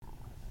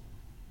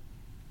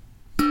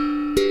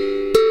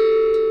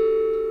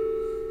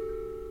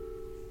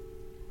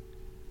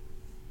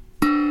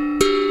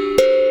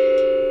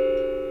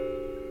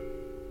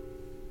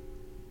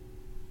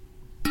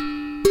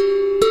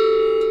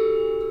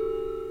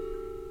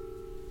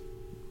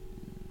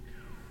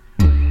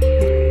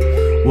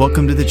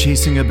Welcome to the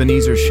Chasing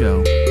Ebenezer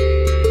show.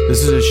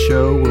 This is a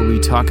show where we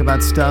talk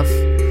about stuff,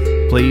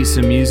 play you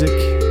some music,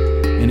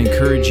 and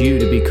encourage you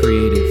to be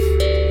creative.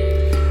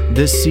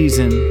 This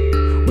season,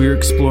 we're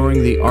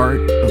exploring the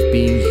art of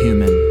being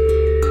human.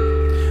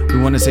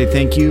 We want to say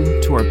thank you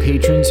to our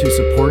patrons who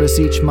support us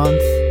each month.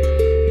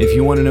 If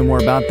you want to know more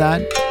about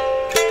that,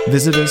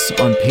 visit us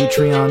on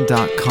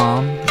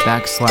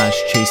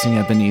patreon.com/Chasing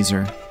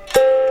Ebenezer.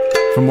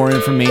 For more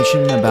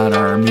information about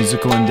our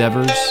musical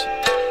endeavors,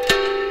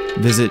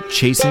 visit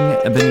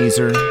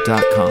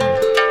chasingebenezer.com.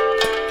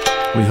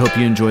 We hope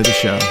you enjoy the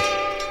show.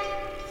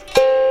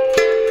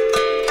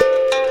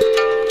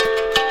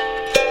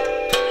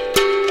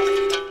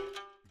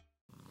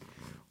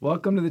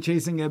 Welcome to the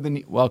Chasing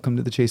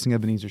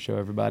Ebenezer show,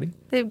 everybody.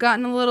 They've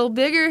gotten a little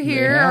bigger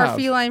here, our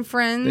feline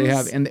friends. They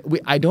have, and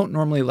I don't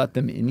normally let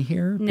them in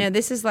here. No,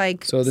 this is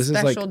like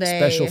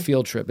special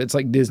field trip. It's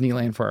like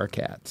Disneyland for our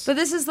cats. But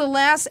this is the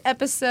last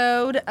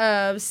episode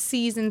of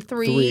season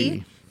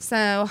 3.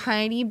 So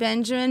Heidi,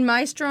 Benjamin,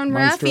 Maestro, and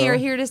Raffi are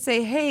here to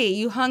say, hey,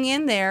 you hung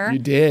in there. You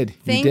did.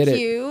 Thank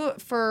you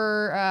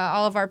for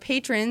all of our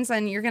patrons,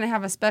 and you're going to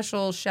have a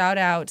special shout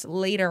out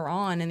later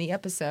on in the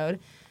episode.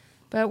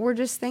 But we're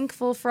just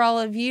thankful for all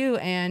of you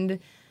and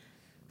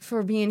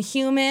for being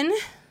human,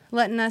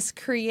 letting us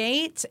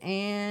create,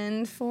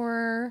 and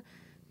for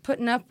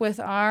putting up with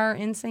our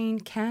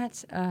insane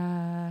cat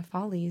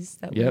follies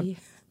that we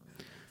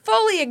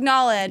fully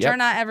acknowledge are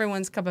not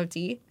everyone's cup of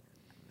tea.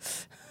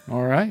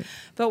 All right.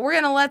 But we're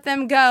going to let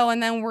them go,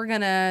 and then we're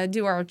going to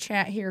do our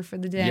chat here for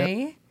the day.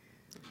 Yep.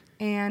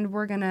 And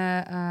we're going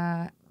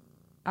to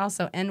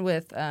also end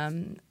with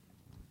an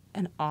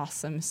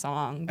awesome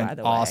song, by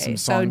the way. Awesome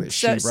song that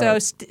she wrote. So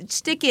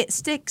stick with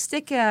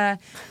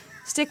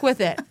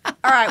it.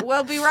 All right,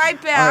 we'll be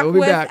right back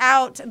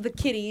without the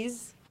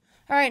kitties.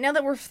 All right, now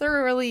that we're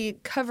thoroughly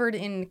covered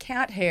in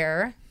cat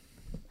hair.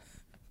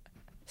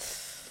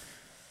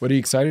 What are you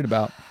excited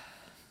about?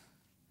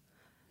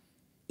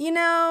 You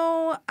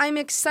know, I'm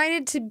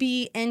excited to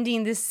be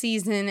ending this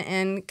season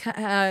and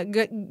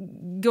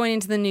going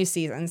into the new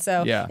season.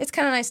 So it's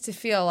kind of nice to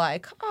feel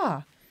like,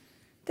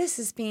 this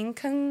is being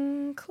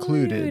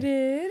concluded.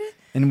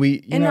 And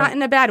not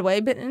in a bad way,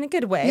 but in a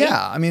good way.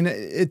 Yeah, I mean,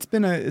 it's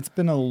been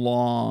a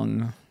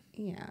long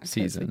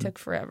season. We took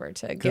forever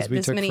to get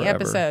this many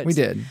episodes. We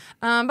did.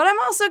 But I'm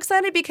also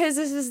excited because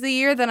this is the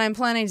year that I'm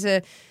planning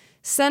to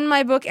send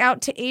my book out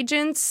to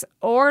agents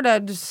or to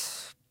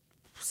just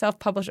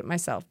self-publish it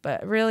myself,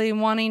 but really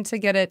wanting to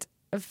get it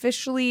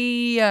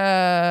officially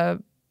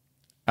out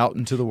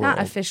into the world.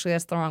 Not officially,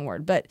 that's the wrong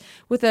word, but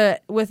with a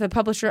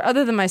publisher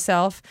other than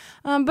myself.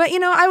 But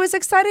I was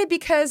excited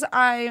because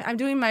I'm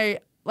doing my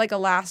a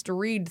last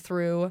read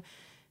through.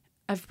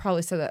 I've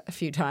probably said that a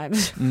few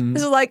times. Mm-hmm.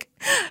 This is like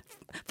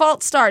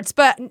false starts,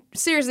 but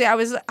seriously, I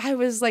was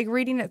like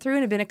reading it through, and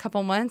it had been a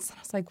couple months. And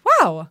I was like,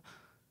 wow,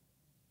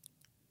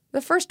 the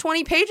first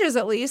 20 pages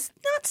at least,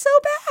 not so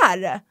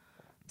bad.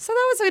 So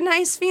that was a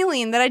nice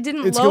feeling that I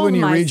didn't It's loathe good when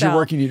you myself. read your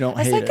work and you don't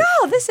hate it. I was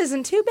like, this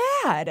isn't too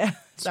bad.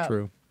 It's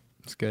true.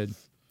 It's good.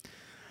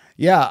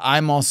 Yeah,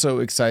 I'm also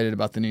excited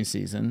about the new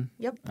season.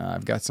 Yep.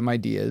 I've got some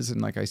ideas,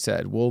 and like I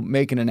said, we'll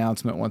make an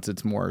announcement once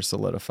it's more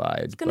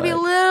solidified. It's going to be a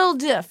little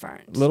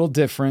different.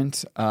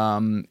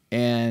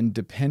 And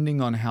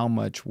depending on how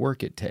much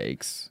work it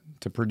takes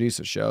to produce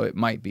a show, it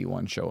might be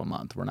one show a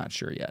month. We're not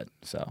sure yet.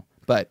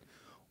 But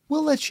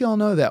we'll let you all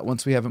know that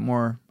once we have it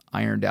more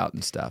ironed out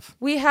and stuff.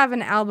 We have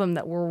an album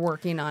that we're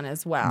working on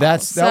as well. That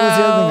was the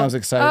other thing I was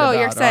excited about. Oh,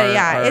 you're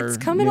excited. It's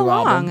coming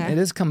along. Album. It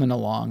is coming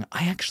along.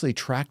 I actually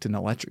tracked an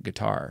electric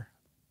guitar.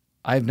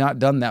 I have not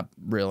done that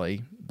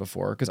really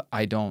before because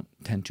I don't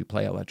tend to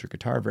play electric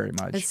guitar very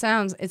much. It's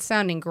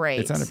sounding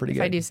great. It sounded pretty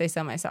good. If I do say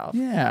so myself.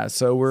 Yeah,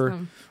 so we're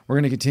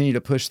going to continue to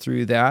push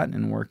through that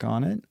and work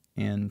on it.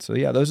 And so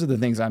those are the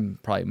things I'm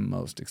probably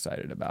most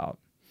excited about.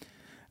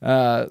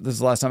 This is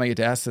the last time I get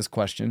to ask this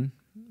question.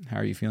 How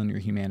are you feeling your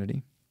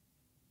humanity?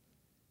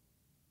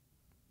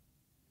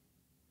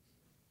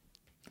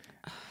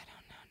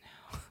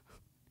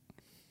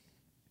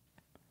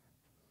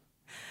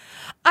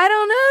 I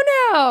don't know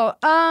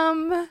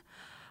now.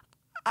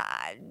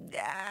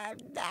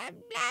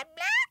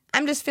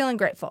 I'm just feeling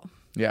grateful.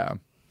 Yeah.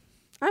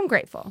 I'm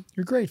grateful.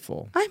 You're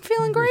grateful. I'm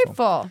feeling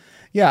grateful.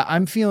 Yeah,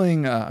 I'm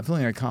feeling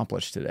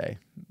accomplished today.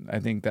 I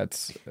think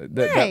that's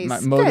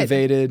nice.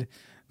 Motivated. Good.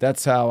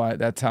 That's how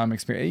I'm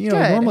experiencing.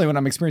 Normally when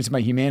I'm experiencing my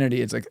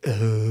humanity, it's like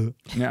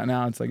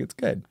now it's like it's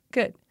good.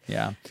 Good.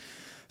 Yeah.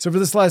 So for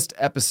this last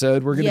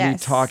episode, we're going to be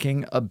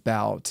talking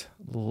about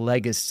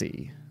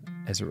legacy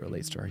as it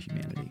relates to our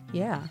humanity.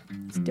 Yeah,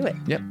 let's do it.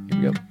 Yep, here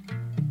we go.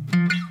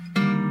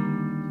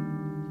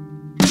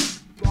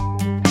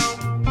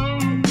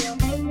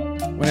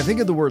 When I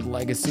think of the word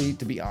legacy,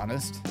 to be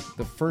honest,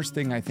 the first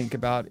thing I think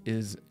about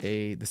is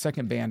the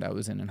second band I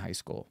was in high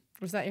school.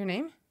 Was that your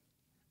name?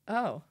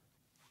 Oh.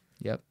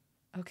 Yep.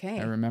 Okay.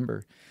 I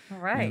remember. All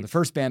right. The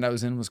first band I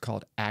was in was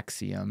called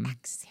Axiom.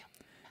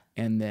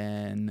 And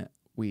then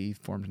we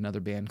formed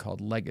another band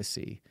called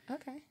Legacy.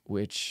 Okay.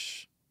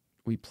 Which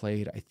we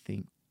played, I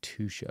think,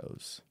 2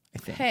 shows. I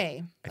think.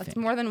 Hey, that's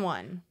more than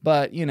one.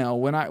 But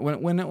when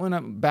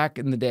I'm back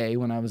in the day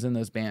when I was in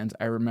those bands,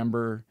 I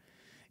remember,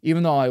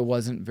 even though I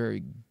wasn't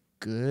very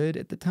good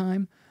at the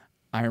time,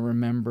 I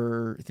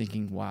remember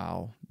thinking,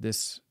 "Wow,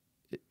 this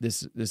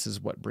is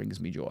what brings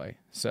me joy."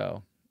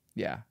 So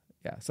yeah.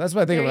 So that's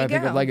what I think of when I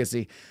think of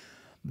legacy.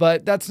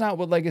 But that's not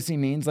what legacy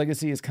means.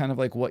 Legacy is kind of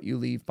like what you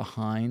leave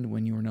behind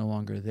when you are no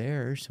longer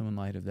there. So in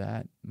light of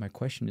that, my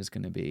question is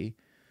going to be,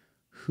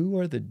 who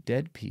are the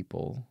dead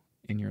people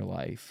in your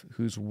life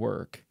whose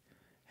work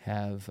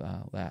have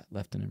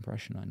left an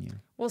impression on you?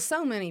 Well,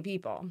 so many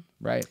people.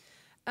 Right.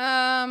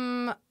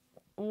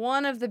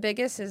 One of the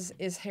biggest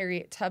is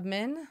Harriet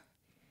Tubman.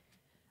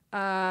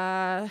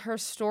 Her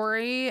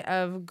story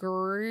of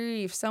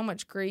grief, so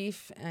much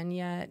grief, and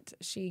yet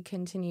she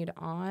continued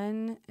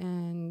on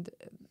and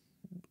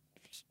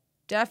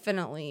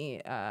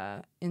definitely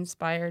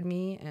inspired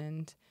me.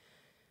 And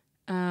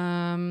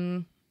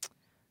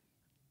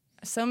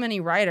so many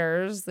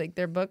writers, like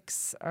their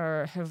books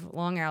have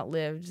long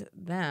outlived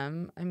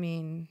them. I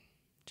mean,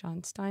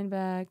 John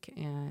Steinbeck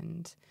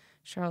and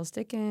Charles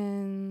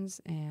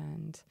Dickens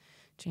and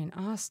Jane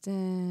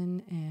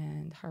Austen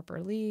and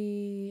Harper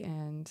Lee,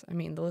 and I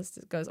mean the list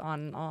goes on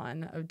and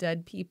on of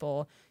dead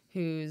people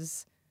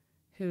whose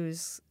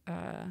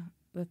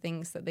the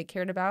things that they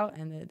cared about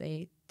and that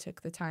they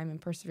took the time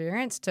and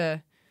perseverance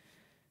to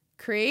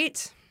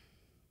create.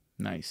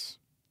 Nice.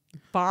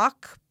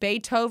 Bach,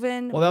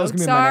 Beethoven, Well, that was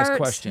going to be my next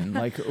question.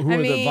 Like, who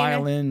are the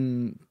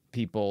violin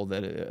people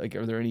that, like,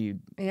 are there any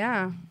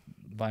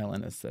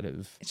violinists that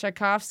have...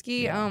 Tchaikovsky?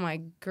 Yeah. Oh,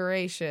 my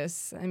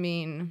gracious. I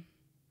mean...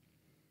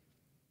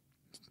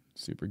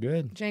 Super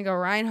good. Django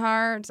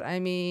Reinhardt. I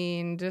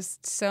mean,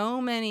 just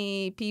so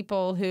many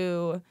people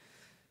who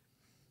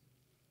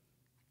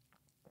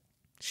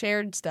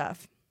shared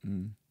stuff.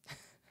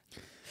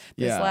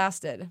 This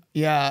lasted.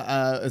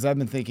 Yeah, as I've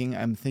been thinking,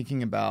 I'm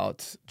thinking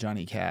about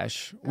Johnny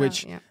Cash,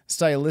 which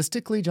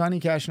stylistically, Johnny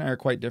Cash and I are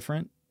quite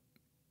different.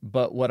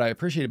 But what I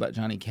appreciate about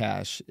Johnny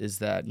Cash is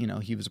that,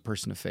 he was a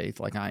person of faith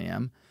like I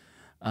am.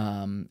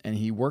 And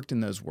he worked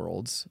in those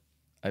worlds,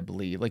 I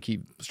believe. Like,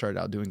 he started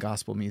out doing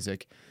gospel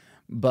music.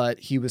 But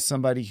he was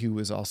somebody who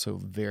was also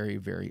very,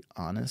 very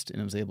honest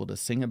and was able to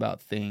sing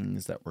about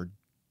things that were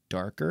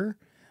darker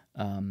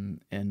and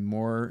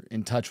more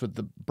in touch with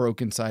the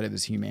broken side of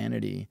his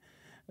humanity.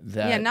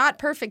 Not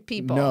perfect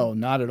people. No,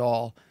 not at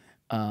all.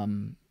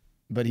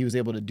 But he was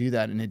able to do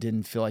that, and it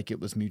didn't feel like it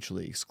was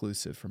mutually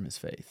exclusive from his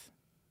faith.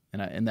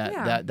 And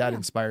that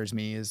inspires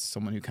me as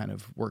someone who kind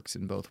of works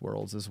in both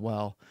worlds as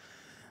well.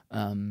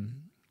 I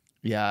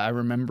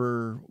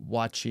remember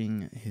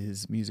watching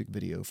his music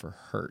video for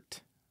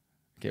Hurt.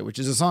 Okay, which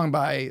is a song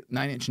by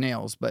 9 Inch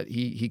Nails, but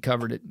he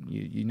covered it.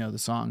 You know the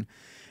song.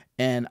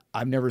 And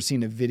I've never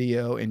seen a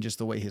video and just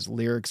the way his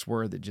lyrics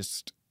were that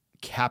just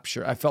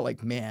capture. I felt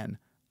like, man,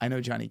 I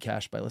know Johnny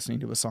Cash by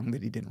listening to a song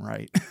that he didn't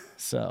write.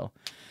 So,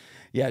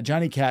 yeah,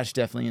 Johnny Cash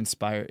definitely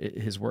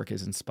his work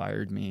has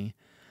inspired me.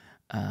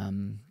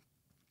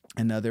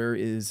 Another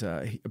is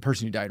a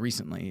person who died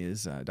recently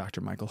is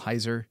Dr. Michael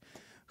Heiser,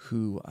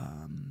 who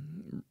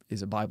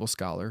is a Bible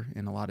scholar,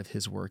 and a lot of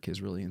his work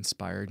has really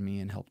inspired me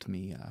and helped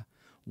me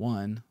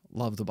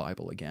love the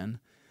Bible again.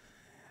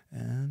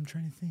 I'm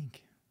trying to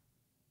think.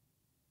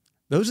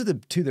 Those are the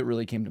two that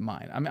really came to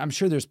mind. I'm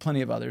sure there's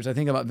plenty of others. I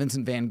think about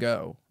Vincent van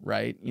Gogh,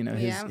 right?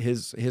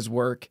 His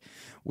work,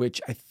 which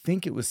I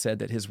think it was said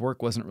that his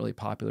work wasn't really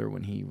popular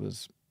when he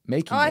was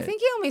making it. I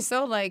think he only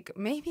sold like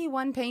maybe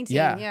one painting.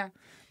 Yeah.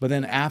 But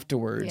then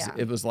afterwards,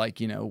 it was like,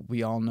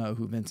 we all know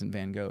who Vincent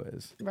van Gogh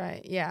is.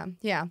 Right. Yeah.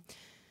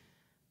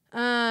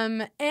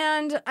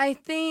 And I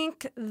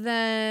think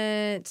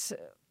that...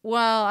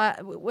 Well,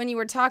 when you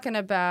were talking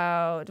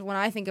about, when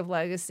I think of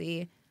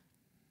legacy,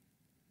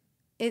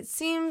 it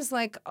seems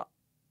like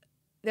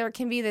there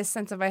can be this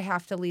sense of I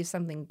have to leave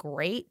something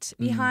great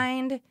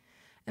behind.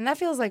 And that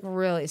feels like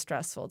really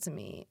stressful to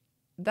me.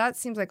 That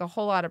seems like a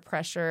whole lot of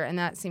pressure, and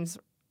that seems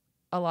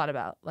a lot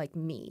about like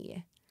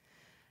me.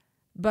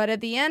 But at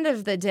the end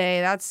of the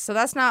day, that's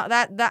not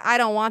that I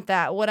don't want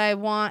that. What I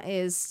want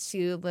is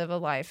to live a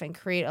life and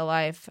create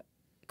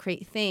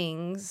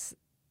things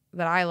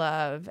that I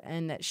love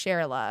and that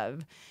share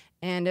love.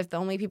 And if the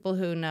only people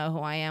who know who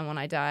I am when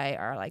I die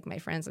are like my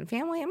friends and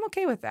family, I'm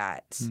okay with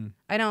that.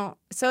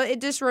 So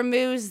it just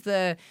removes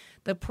the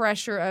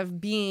pressure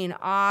of being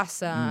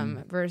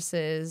awesome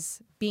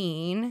versus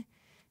being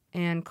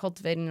and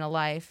cultivating a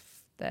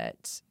life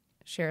that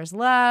shares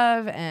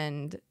love.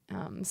 And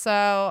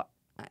so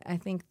I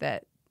think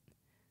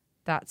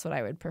that's what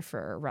I would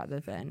prefer rather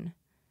than...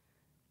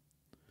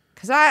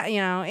 Because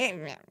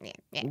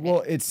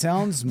Well, it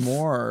sounds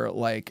more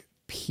like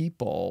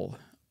people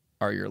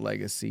are your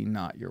legacy,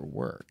 not your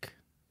work.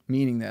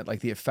 Meaning that, like,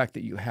 the effect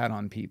that you had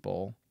on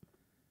people,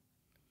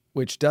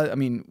 which does, I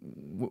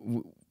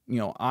mean,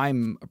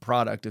 I'm a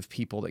product of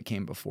people that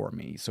came before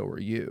me. So are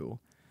you.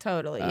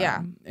 Totally,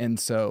 yeah. And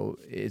so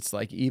it's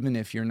like, even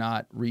if you're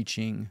not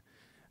reaching,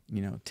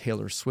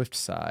 Taylor Swift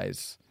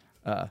size,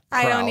 I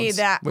don't need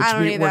that. which I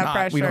don't need we're that not.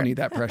 pressure. We don't need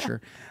that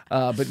pressure.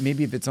 But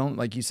maybe if it's only,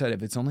 like you said,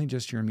 if it's only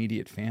just your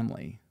immediate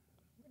family,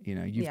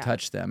 you've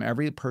touched them.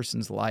 Every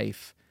person's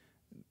life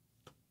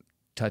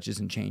touches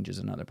and changes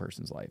another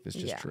person's life. It's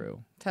just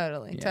true.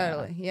 Totally.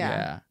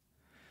 Yeah.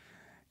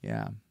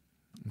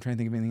 I'm trying to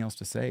think of anything else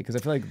to say because I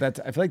feel like that's.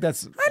 I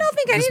don't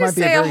think I need to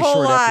say a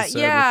whole lot.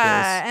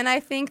 Yeah, and I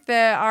think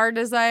that our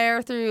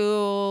desire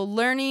through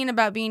learning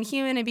about being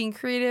human and being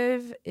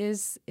creative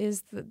is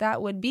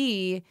that would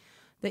be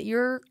that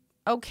you're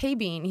okay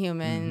being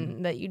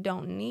human, that you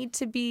don't need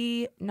to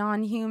be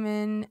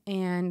non-human,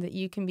 and that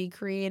you can be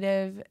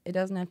creative. It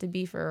doesn't have to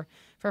be for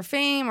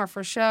fame or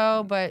for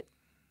show, but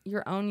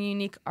your own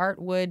unique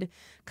art would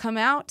come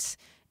out.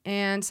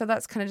 And so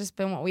that's kind of just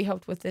been what we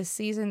hoped with this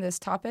season, this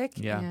topic.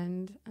 Yeah.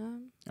 And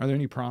are there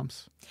any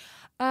prompts?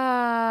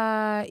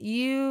 I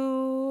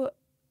feel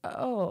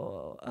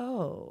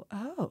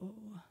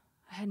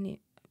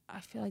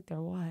like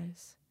there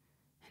was.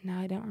 And now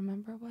I don't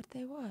remember what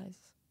they was.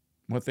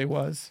 What they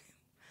was?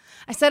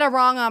 I said it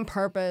wrong on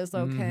purpose,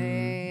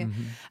 okay?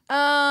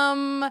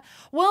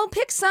 Well,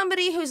 pick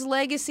somebody whose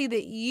legacy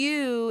that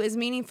is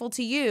meaningful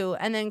to you,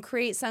 and then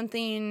create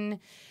something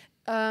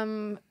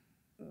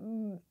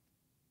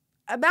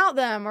about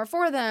them or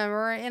for them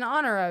or in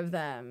honor of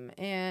them.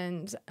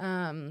 And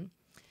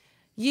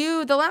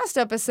the last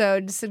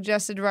episode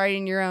suggested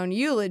writing your own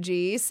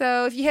eulogy.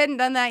 So if you hadn't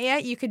done that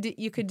yet, you could do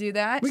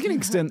that. We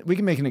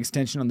can make an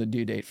extension on the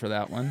due date for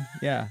that one.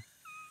 Yeah.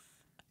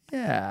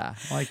 Yeah,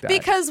 I like that.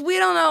 Because we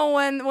don't know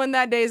when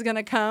that day is going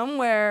to come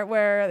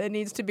where it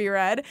needs to be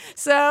read.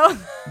 So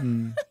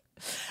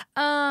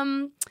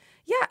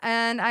yeah,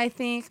 and I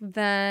think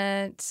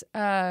that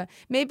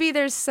maybe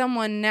there's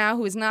someone now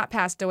who is not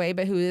passed away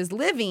but who is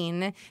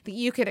living that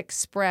you could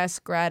express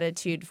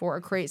gratitude for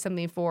or create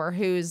something for,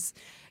 who's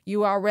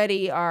you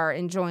already are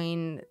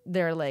enjoying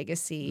their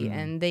legacy,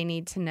 and they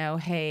need to know,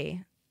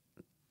 hey,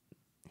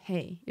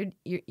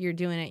 you're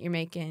doing it. You're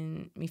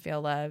making me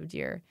feel loved.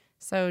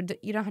 So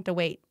you don't have to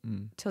wait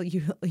till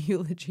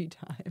eulogy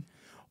time.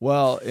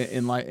 Well,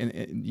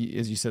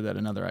 as you said that,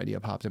 another idea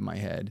popped in my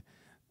head.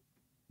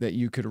 That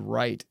you could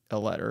write a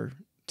letter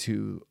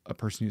to a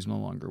person who's no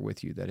longer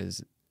with you that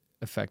has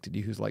affected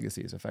you, whose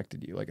legacy has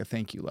affected you, like a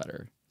thank you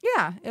letter.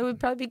 Yeah, it would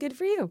probably be good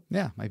for you.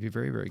 Yeah, might be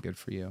very, very good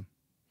for you.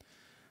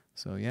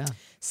 So, yeah.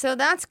 So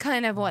that's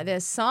kind of what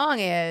this song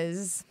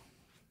is.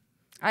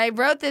 I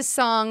wrote this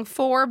song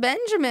for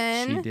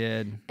Benjamin. She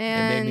did.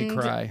 It made me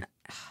cry.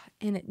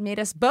 And it made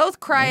us both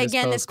cry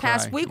again this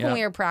past week when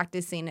we were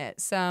practicing it.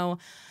 So,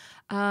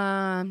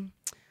 I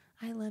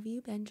love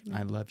you, Benjamin.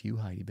 I love you,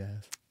 Heidi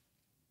Beth.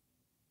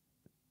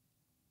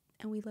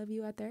 And we love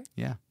you out there.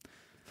 Yeah.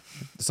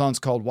 The song's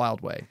called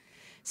Wild Way.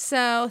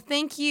 So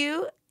thank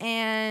you,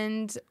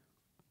 and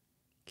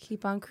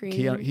keep on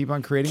creating. Keep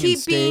on creating. Keep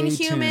and stay being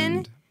human.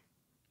 Tuned.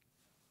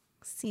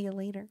 See you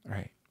later. All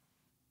right.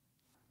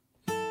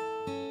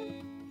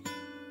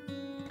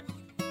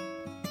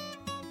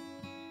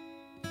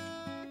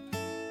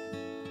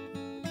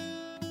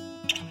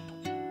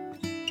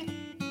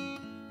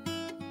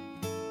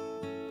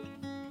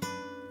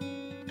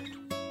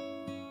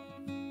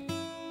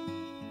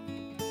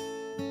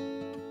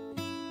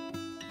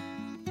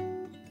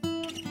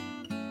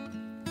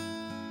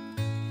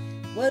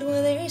 What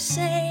will they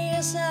say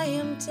as I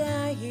am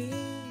dying?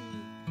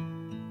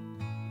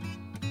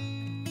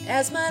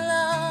 As my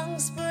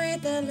lungs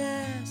breathe their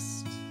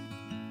last,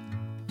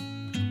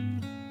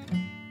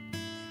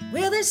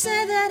 will they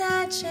say that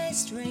I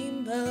chased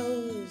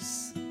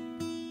rainbows,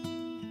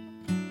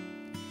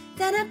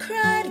 that I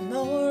cried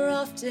more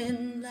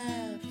often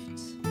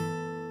laughed?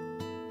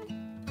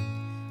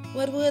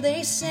 What will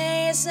they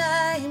say as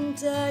I am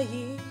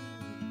dying?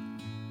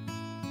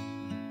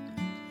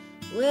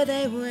 Will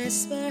they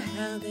whisper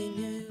how they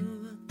knew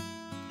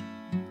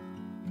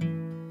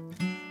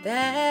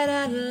that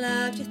I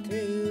loved you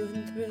through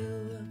and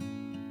through?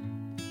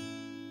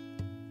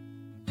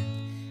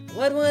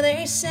 What will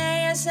they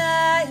say as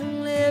I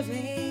am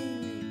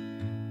living,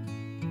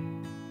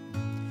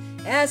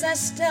 as I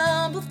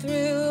stumble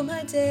through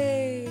my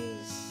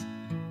days?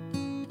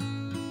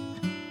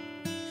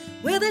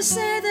 Will they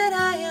say that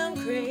I am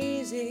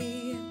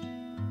crazy,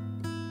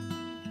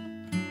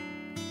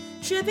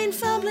 tripping,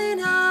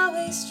 fumbling,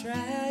 always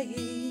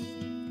trying?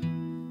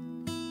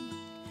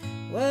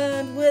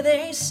 What will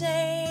they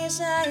say as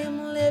I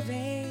am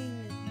living?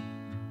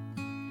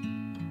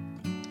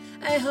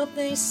 I hope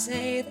they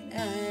say that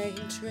I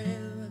am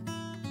true,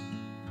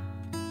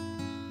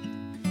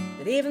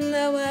 that even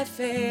though I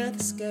fail,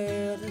 this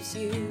girl loves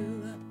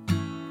you.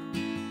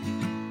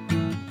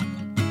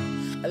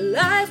 A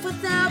life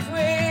without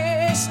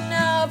risk,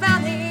 no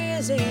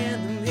valleys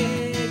in the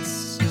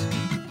midst,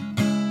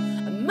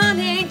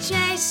 money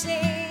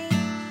chasing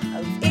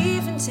of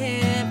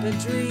even-tempered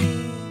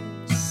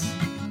dreams,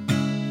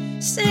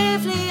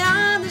 safely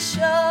on the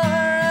shore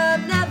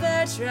of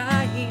never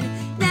trying,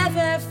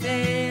 never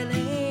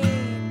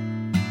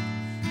failing,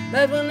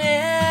 but we're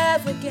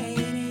never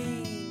gaining.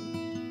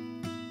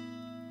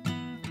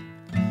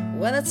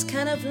 Well, it's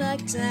kind of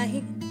like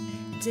dying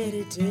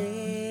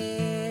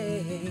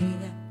day-to-day.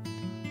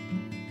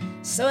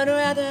 So I'd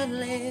rather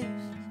live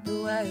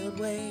the wild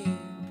way.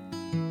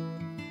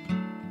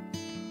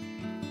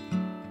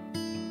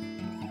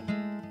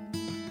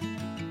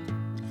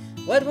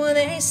 What will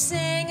they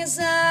sing as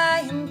I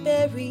am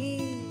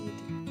buried,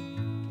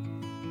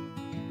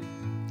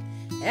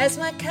 as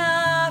my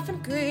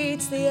coffin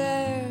greets the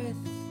earth?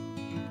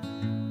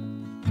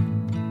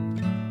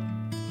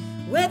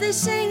 Will they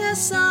sing a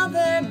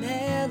somber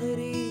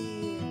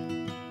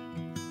melody,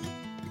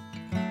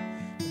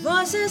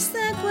 voices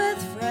thick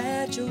with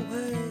fragile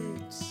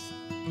words?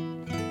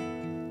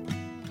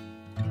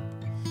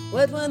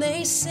 What will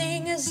they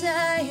sing as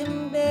I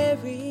am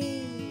buried?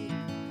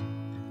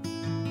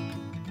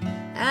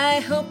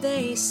 I hope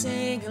they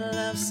sing a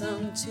love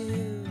song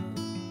too,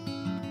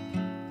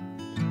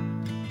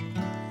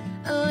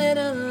 a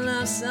little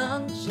love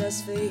song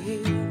just for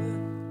you.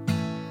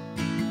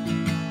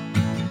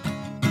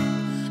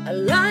 A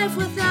life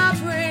without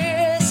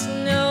risk,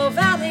 no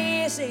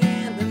valleys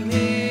in the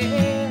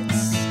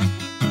midst,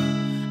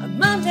 a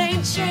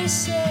mundane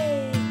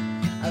chasing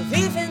of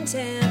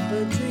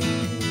even-tempered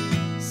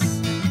dreams.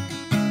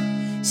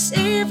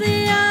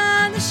 Safely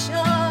on the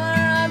shore,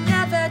 I'm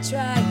never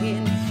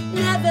trying,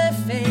 never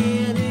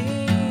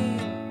failing,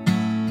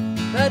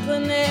 but we're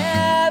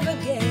never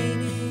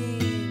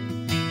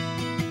gaining.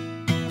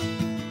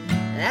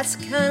 That's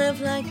kind of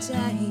like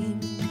dying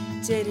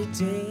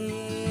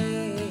day-to-day.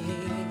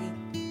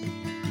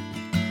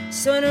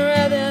 So I'd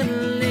rather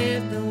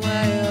live the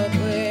wild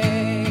way.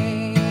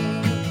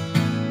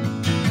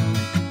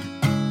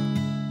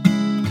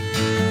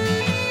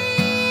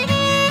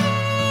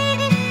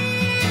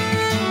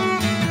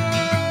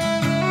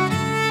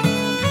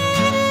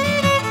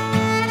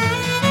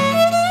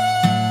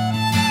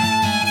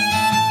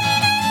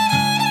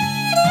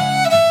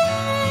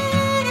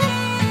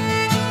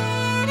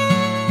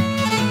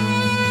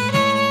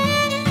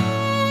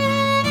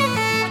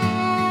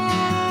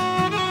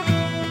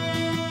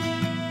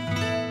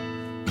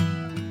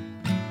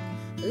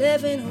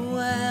 Living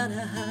wild,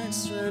 our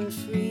hearts run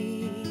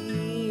free,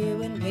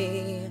 you and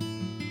me.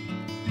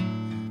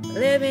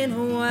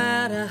 Living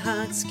wild, our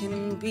hearts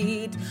can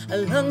beat, our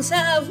lungs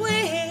have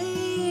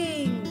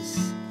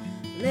wings.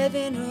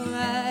 Living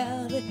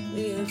wild,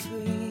 we are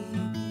free.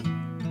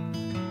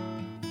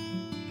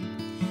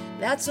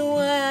 That's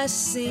why I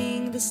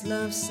sing this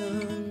love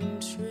song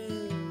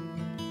true.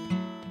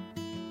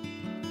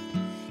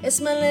 It's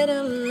my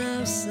little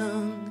love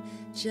song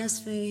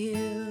just for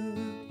you.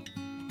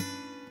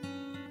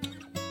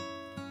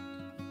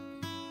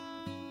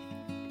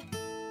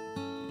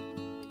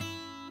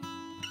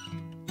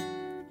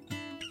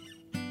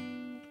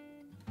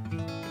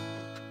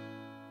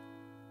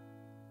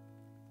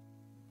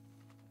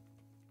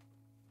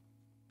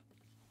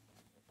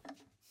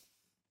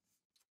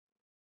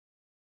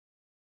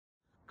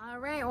 All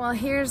right, well,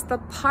 here's the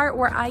part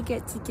where I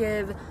get to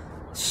give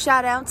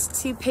shout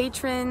outs to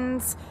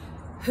patrons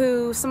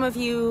who, some of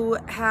you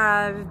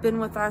have been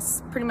with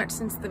us pretty much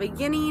since the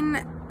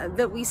beginning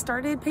that we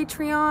started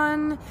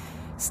Patreon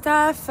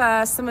stuff.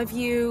 Some of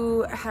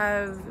you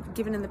have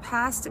given in the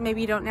past,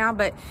 maybe you don't now,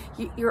 but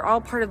you're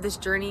all part of this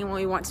journey, and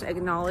we want to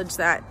acknowledge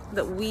that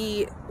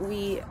we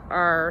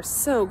are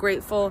so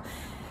grateful.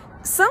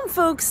 Some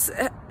folks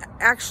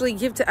actually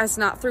give to us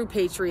not through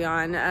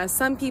Patreon.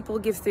 Some people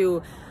give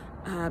through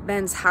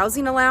Ben's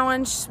housing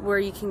allowance, where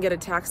you can get a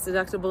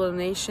tax-deductible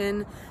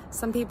donation.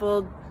 Some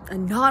people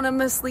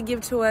anonymously give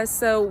to us,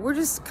 so we're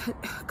just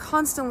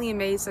constantly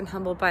amazed and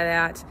humbled by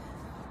that.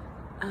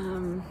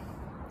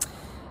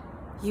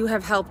 You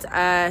have helped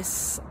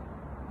us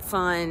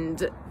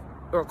fund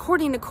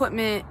recording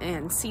equipment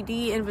and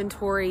CD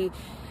inventory.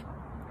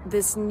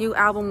 This new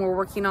album we're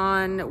working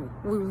on,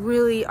 we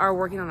really are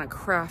working on a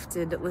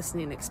crafted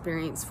listening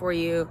experience for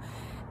you,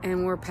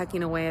 and we're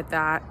pecking away at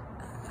that.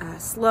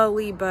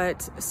 Slowly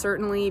but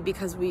certainly,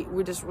 because we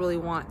just really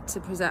want to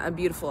present a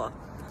beautiful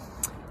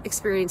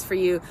experience for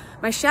you.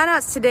 My shout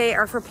outs today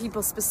are for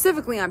people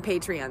specifically on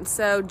Patreon.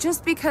 So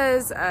just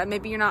because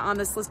maybe you're not on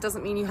this list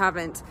doesn't mean you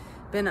haven't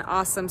been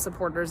awesome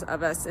supporters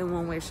of us in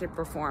one way, shape,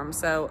 or form.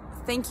 So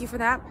thank you for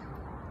that.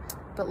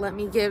 But let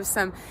me give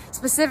some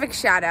specific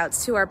shout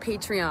outs to our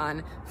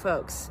Patreon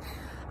folks.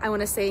 I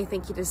want to say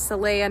thank you to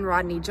Saleha and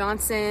Rodney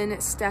Johnson,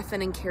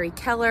 Stefan and Carrie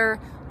Keller,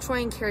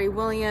 Troy and Carrie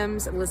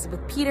Williams,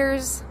 Elizabeth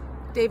Peters,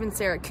 Dave and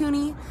Sarah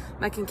Cooney,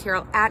 Mike and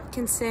Carol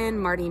Atkinson,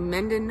 Marty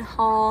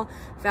Mendenhall,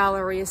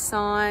 Valerie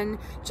Assan,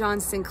 John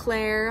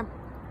Sinclair,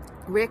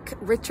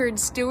 Richard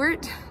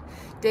Stewart,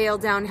 Dale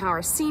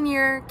Downhauer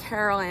Sr.,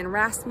 Carol Ann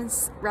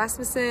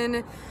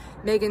Rasmussen,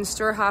 Megan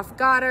Sturhoff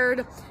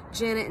Goddard,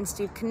 Janet and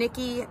Steve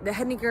Kanicki, the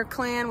Hedniger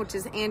clan, which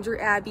is Andrew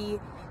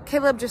Abbey,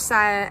 Caleb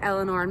Josiah,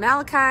 Eleanor and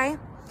Malachi,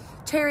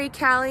 Terry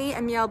Callie,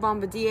 Amiel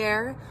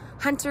Bombardier,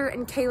 Hunter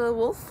and Kayla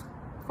Wolf,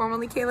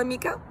 formerly Kayla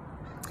Miko,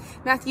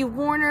 Matthew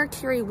Warner,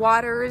 Carrie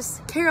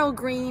Waters, Carol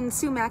Green,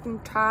 Sue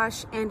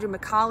McIntosh, Andrew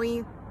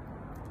McCauley,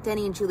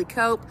 Denny and Julie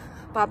Cope,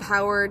 Bob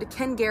Howard,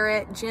 Ken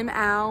Garrett, Jim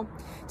Au,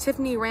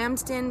 Tiffany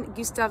Ramsden,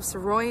 Gustav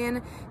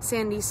Soroyan,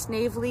 Sandy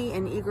Snavely,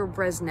 and Igor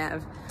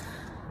Brezhnev.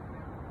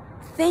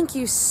 Thank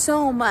you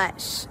so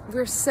much.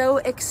 We're so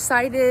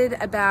excited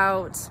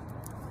about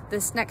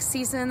this next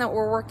season that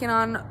we're working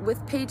on with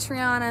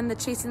Patreon and the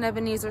Chasing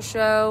Ebenezer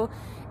show,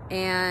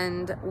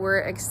 and we're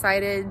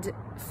excited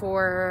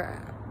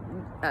for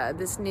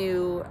this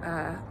new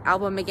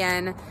album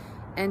again,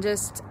 and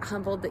just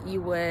humbled that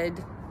you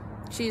would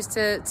choose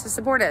to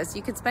support us.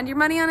 You could spend your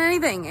money on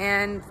anything,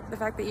 and the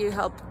fact that you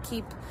help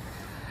keep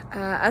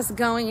us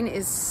going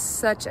is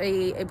such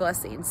a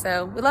blessing.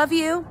 So we love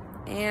you,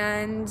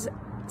 and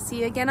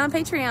see you again on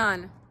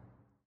Patreon.